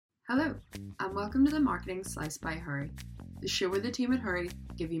Hello, and welcome to the Marketing Slice by Hurry, the show where the team at Hurry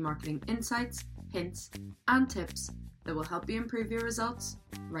give you marketing insights, hints, and tips that will help you improve your results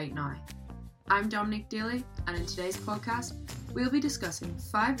right now. I'm Dominique Daly, and in today's podcast, we'll be discussing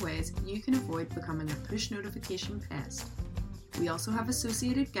 5 ways you can avoid becoming a push notification pest. We also have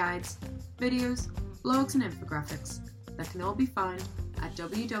associated guides, videos, blogs, and infographics that can all be found at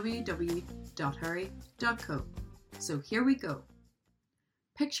www.hurry.co. So here we go.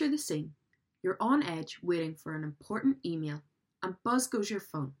 Picture the scene. You're on edge waiting for an important email and buzz goes your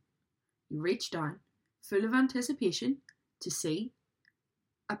phone. You reach down, full of anticipation, to see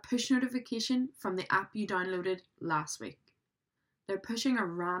a push notification from the app you downloaded last week. They're pushing a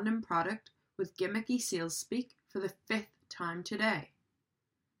random product with gimmicky sales speak for the 5th time today.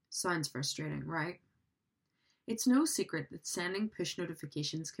 Sounds frustrating, right? It's no secret that sending push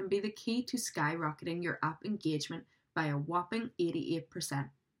notifications can be the key to skyrocketing your app engagement by a whopping 88%.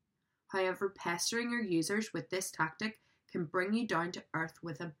 However, pestering your users with this tactic can bring you down to earth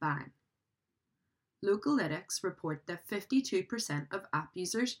with a bang. Localytics report that 52% of app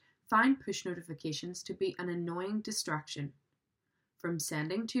users find push notifications to be an annoying distraction. From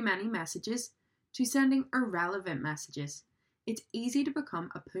sending too many messages to sending irrelevant messages, it's easy to become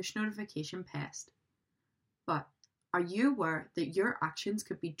a push notification pest. But are you aware that your actions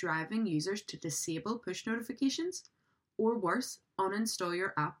could be driving users to disable push notifications? Or worse, uninstall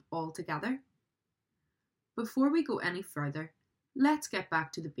your app altogether? Before we go any further, let's get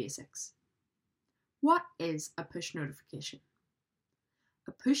back to the basics. What is a push notification?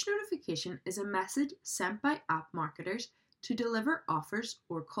 A push notification is a message sent by app marketers to deliver offers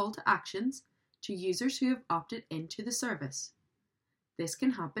or call to actions to users who have opted into the service. This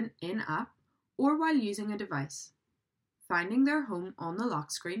can happen in-app or while using a device. Finding their home on the lock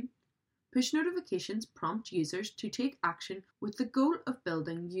screen, push notifications prompt users to take action with the goal of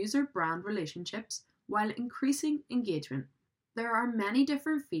building user-brand relationships while increasing engagement. There are many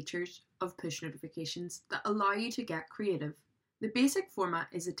different features of push notifications that allow you to get creative. The basic format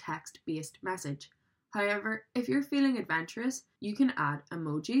is a text-based message. However, if you're feeling adventurous, you can add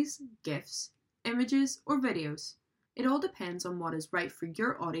emojis, GIFs, images, or videos. It all depends on what is right for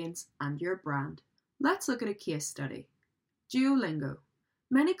your audience and your brand. Let's look at a case study. Duolingo.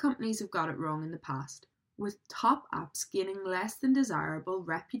 Many companies have got it wrong in the past, with top apps gaining less than desirable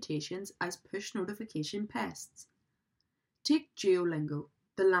reputations as push notification pests. Take Duolingo,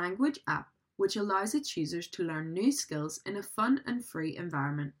 the language app which allows its users to learn new skills in a fun and free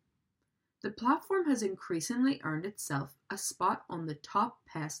environment. The platform has increasingly earned itself a spot on the top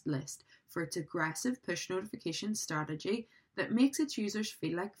pest list for its aggressive push notification strategy that makes its users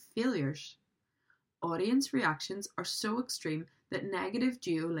feel like failures. Audience reactions are so extreme that negative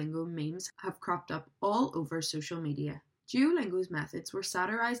Duolingo memes have cropped up all over social media. Duolingo's methods were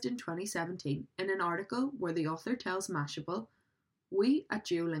satirized in 2017 in an article where the author tells Mashable, "We at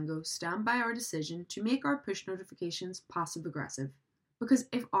Duolingo stand by our decision to make our push notifications passive-aggressive. Because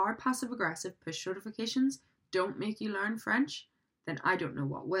if our passive-aggressive push notifications don't make you learn French, then I don't know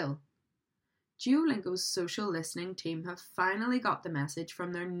what will." Duolingo's social listening team have finally got the message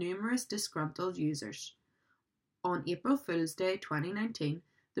from their numerous disgruntled users. On April Fool's Day 2019,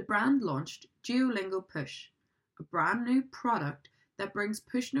 the brand launched Duolingo Push, a brand new product that brings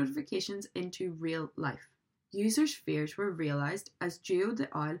push notifications into real life. Users' fears were realised as Duo the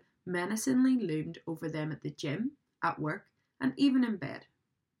Owl menacingly loomed over them at the gym, at work, and even in bed.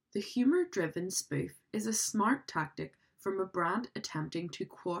 The humour-driven spoof is a smart tactic from a brand attempting to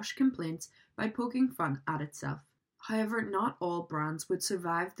quash complaints by poking fun at itself. However, not all brands would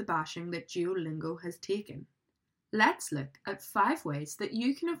survive the bashing that Duolingo has taken. Let's look at 5 ways that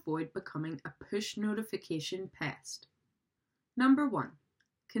you can avoid becoming a push notification pest. Number 1.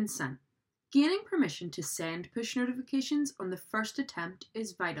 Consent. Gaining permission to send push notifications on the first attempt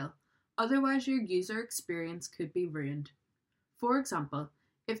is vital, otherwise your user experience could be ruined. For example,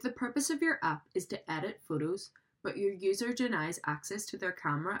 if the purpose of your app is to edit photos, but your user denies access to their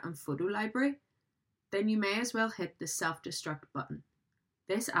camera and photo library, then you may as well hit the self-destruct button.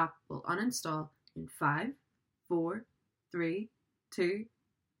 This app will uninstall in 5, 4, 3, 2,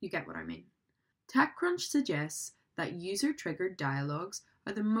 you get what I mean. TechCrunch suggests that user-triggered dialogues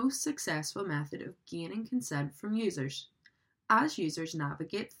are the most successful method of gaining consent from users. As users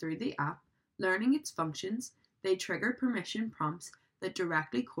navigate through the app, learning its functions, they trigger permission prompts that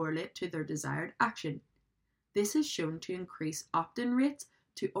directly correlate to their desired action. This is shown to increase opt-in rates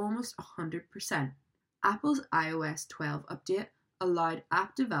to almost 100%. Apple's iOS 12 update allowed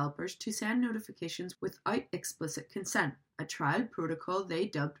app developers to send notifications without explicit consent, a trial protocol they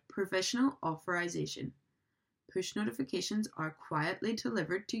dubbed provisional authorization. push notifications are quietly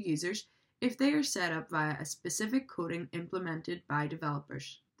delivered to users if they are set up via a specific coding implemented by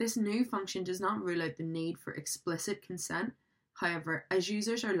developers. This new function does not rule out the need for explicit consent, however, as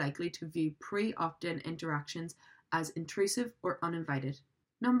users are likely to view pre-opt-in interactions as intrusive or uninvited.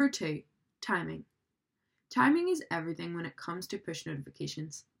 Number 2. Timing. Timing is everything when it comes to push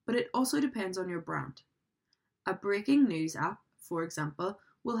notifications, but it also depends on your brand. A breaking news app, for example,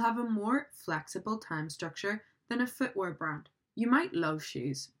 will have a more flexible time structure than a footwear brand. You might love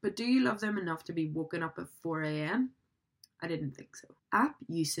shoes, but do you love them enough to be woken up at 4 a.m? I didn't think so. App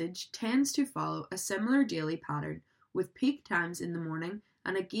usage tends to follow a similar daily pattern, with peak times in the morning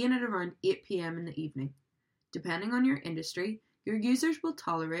and again at around 8 p.m. in the evening. Depending on your industry, your users will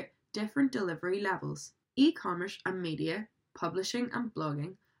tolerate different delivery levels. E-commerce and media, publishing and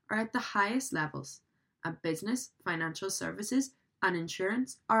blogging are at the highest levels, and business, financial services, and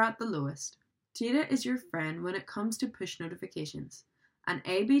insurance are at the lowest. Data is your friend when it comes to push notifications, and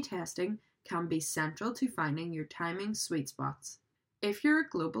A/B testing can be central to finding your timing sweet spots. If you're a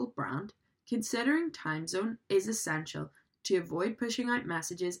global brand, considering time zone is essential to avoid pushing out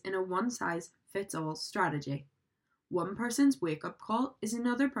messages in a one-size-fits-all strategy. One person's wake-up call is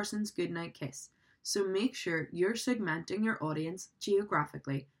another person's goodnight kiss, so make sure you're segmenting your audience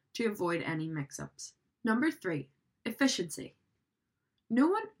geographically to avoid any mix-ups. Number 3. Efficiency. No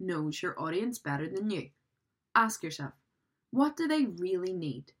one knows your audience better than you. Ask yourself, what do they really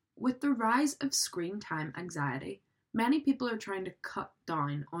need? With the rise of screen time anxiety, many people are trying to cut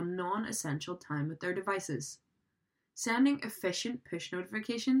down on non-essential time with their devices. Sending efficient push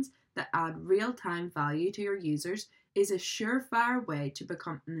notifications that add real-time value to your users is a surefire way to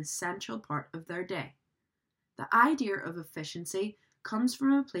become an essential part of their day. The idea of efficiency comes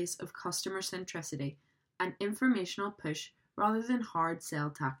from a place of customer centricity and informational push rather than hard sell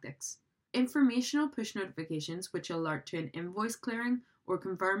tactics. Informational push notifications which alert to an invoice clearing or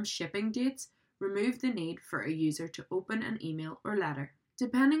confirm shipping dates remove the need for a user to open an email or letter.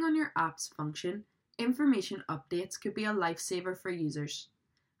 Depending on your app's function, information updates could be a lifesaver for users.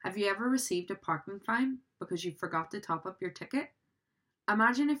 Have you ever received a parking fine because you forgot to top up your ticket?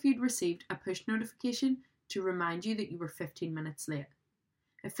 Imagine if you'd received a push notification to remind you that you were 15 minutes late.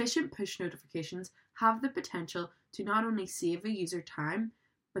 Efficient push notifications have the potential to not only save a user time,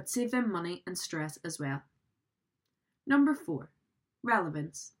 but save them money and stress as well. Number 4.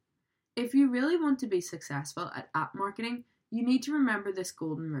 Relevance. If you really want to be successful at app marketing, you need to remember this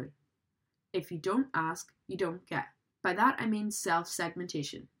golden rule. If you don't ask, you don't get. By that I mean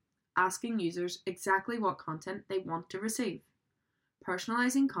self-segmentation, asking users exactly what content they want to receive.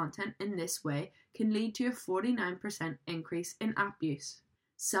 Personalizing content in this way can lead to a 49% increase in app use.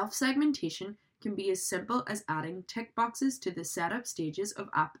 Self-segmentation can be as simple as adding tick boxes to the setup stages of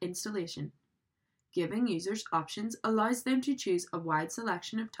app installation. Giving users options allows them to choose a wide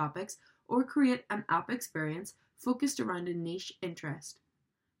selection of topics or create an app experience focused around a niche interest.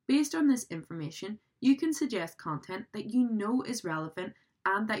 Based on this information, you can suggest content that you know is relevant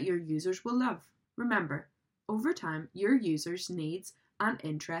and that your users will love. Remember, over time, your users' needs and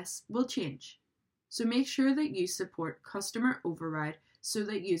interests will change. So make sure that you support customer override so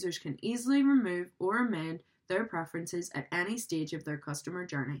that users can easily remove or amend their preferences at any stage of their customer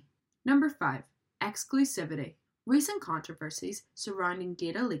journey. Number 5. Exclusivity. Recent controversies surrounding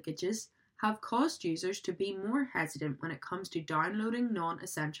data leakages have caused users to be more hesitant when it comes to downloading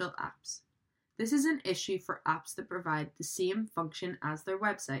non-essential apps. This is an issue for apps that provide the same function as their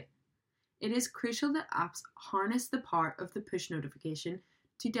website. It is crucial that apps harness the power of the push notification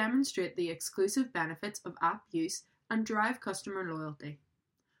to demonstrate the exclusive benefits of app use and drive customer loyalty.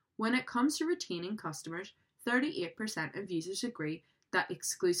 When it comes to retaining customers, 38% of users agree that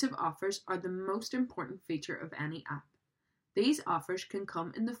exclusive offers are the most important feature of any app. These offers can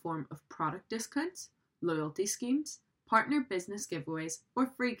come in the form of product discounts, loyalty schemes, partner business giveaways, or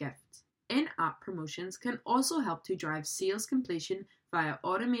free gifts. In-app promotions can also help to drive sales completion via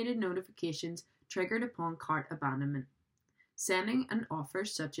automated notifications triggered upon cart abandonment. Sending an offer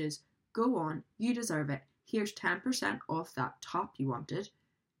such as, "Go on, you deserve it, here's 10% off that top you wanted,"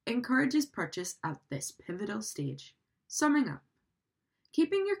 encourages purchase at this pivotal stage. Summing up,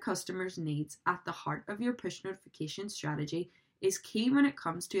 keeping your customers' needs at the heart of your push notification strategy is key when it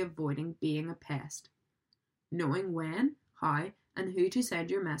comes to avoiding being a pest. Knowing when, how, and who to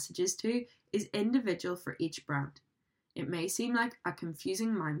send your messages to is individual for each brand. It may seem like a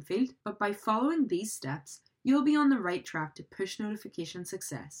confusing minefield, but by following these steps, you'll be on the right track to push notification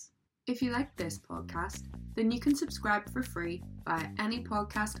success. If you like this podcast, then you can subscribe for free via any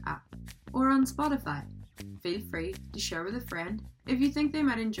podcast app or on Spotify. Feel free to share with a friend if you think they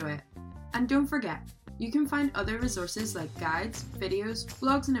might enjoy it. And don't forget, You can find other resources like guides, videos,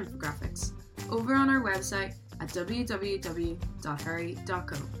 blogs and infographics over on our website at www.hurry.co.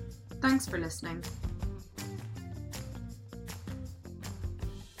 Thanks for listening.